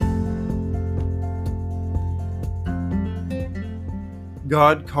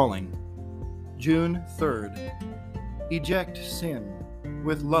God Calling, June 3rd. Eject sin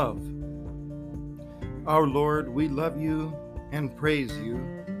with love. Our Lord, we love you and praise you.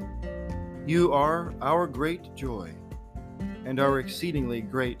 You are our great joy and our exceedingly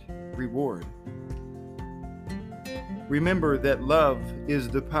great reward. Remember that love is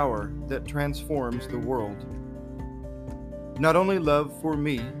the power that transforms the world. Not only love for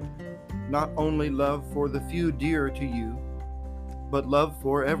me, not only love for the few dear to you, but love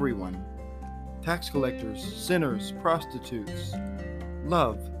for everyone. Tax collectors, sinners, prostitutes.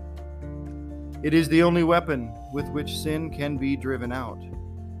 Love. It is the only weapon with which sin can be driven out.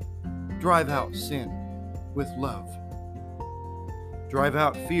 Drive out sin with love. Drive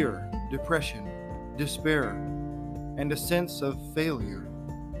out fear, depression, despair, and a sense of failure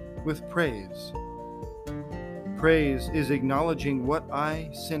with praise. Praise is acknowledging what I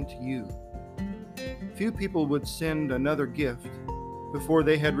sent you. Few people would send another gift before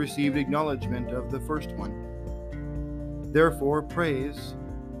they had received acknowledgement of the first one. Therefore, praise,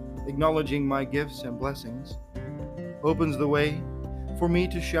 acknowledging my gifts and blessings, opens the way for me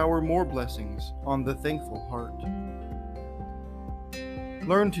to shower more blessings on the thankful heart.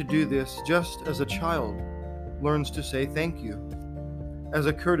 Learn to do this just as a child learns to say thank you, as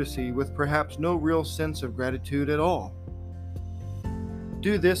a courtesy with perhaps no real sense of gratitude at all.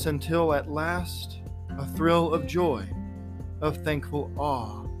 Do this until at last a thrill of joy, of thankful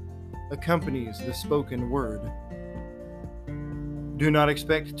awe, accompanies the spoken word. Do not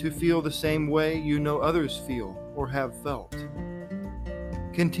expect to feel the same way you know others feel or have felt.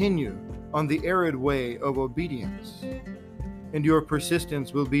 Continue on the arid way of obedience, and your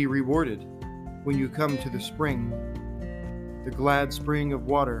persistence will be rewarded when you come to the spring, the glad spring of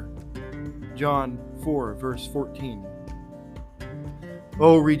water. John 4, verse 14.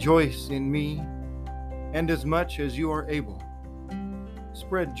 Oh, rejoice in me, and as much as you are able,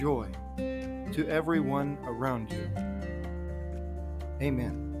 spread joy to everyone around you.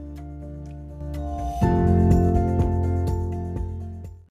 Amen.